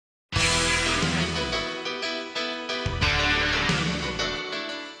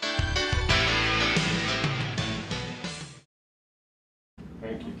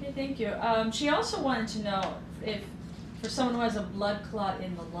Okay, thank you. She also wanted to know if, for someone who has a blood clot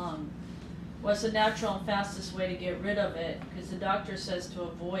in the lung, what's the natural and fastest way to get rid of it? Because the doctor says to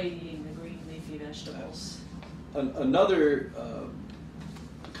avoid eating the green leafy vegetables. Another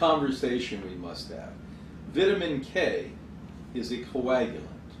conversation we must have. Vitamin K is a coagulant.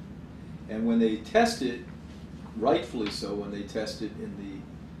 And when they test it, rightfully so, when they test it in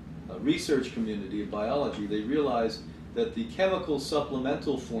the research community of biology, they realize that the chemical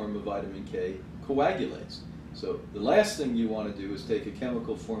supplemental form of vitamin K coagulates. So the last thing you want to do is take a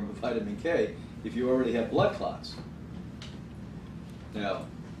chemical form of vitamin K if you already have blood clots. Now,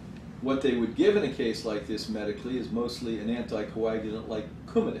 what they would give in a case like this medically is mostly an anticoagulant like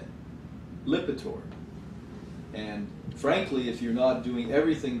Coumadin, Lipitor. And frankly, if you're not doing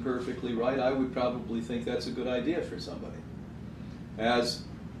everything perfectly right, I would probably think that's a good idea for somebody. As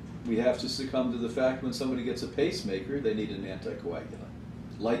we have to succumb to the fact when somebody gets a pacemaker, they need an anticoagulant.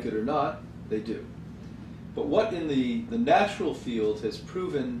 Like it or not, they do. But what in the natural field has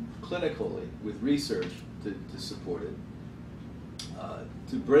proven clinically with research to support it,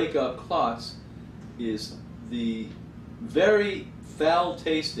 to break up clots, is the very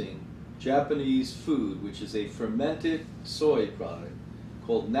foul-tasting Japanese food, which is a fermented soy product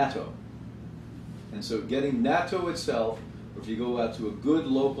called natto. And so getting natto itself, or if you go out to a good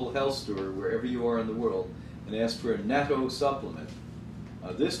local health store wherever you are in the world and ask for a natto supplement,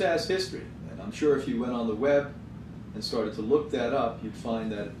 this has history. And I'm sure if you went on the web and started to look that up, you'd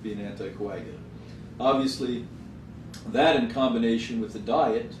find that it'd be an anticoagulant. Obviously, that in combination with the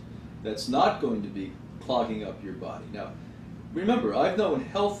diet, that's not going to be clogging up your body. Now, remember, I've known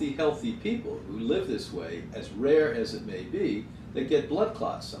healthy people who live this way, as rare as it may be, that get blood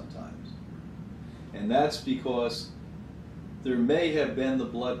clots sometimes. And that's because there may have been the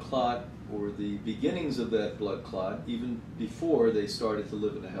blood clot or the beginnings of that blood clot even before they started to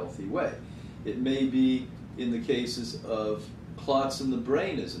live in a healthy way. It may be in the cases of clots in the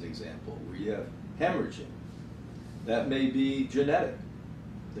brain, as an example, where you have hemorrhaging. That may be genetic.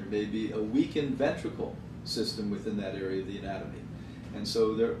 There may be a weakened ventricle system within that area of the anatomy. And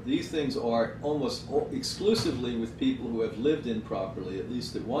so these things are almost exclusively with people who have lived improperly, at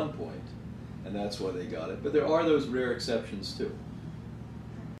least at one point, and that's why they got it. But there are those rare exceptions too.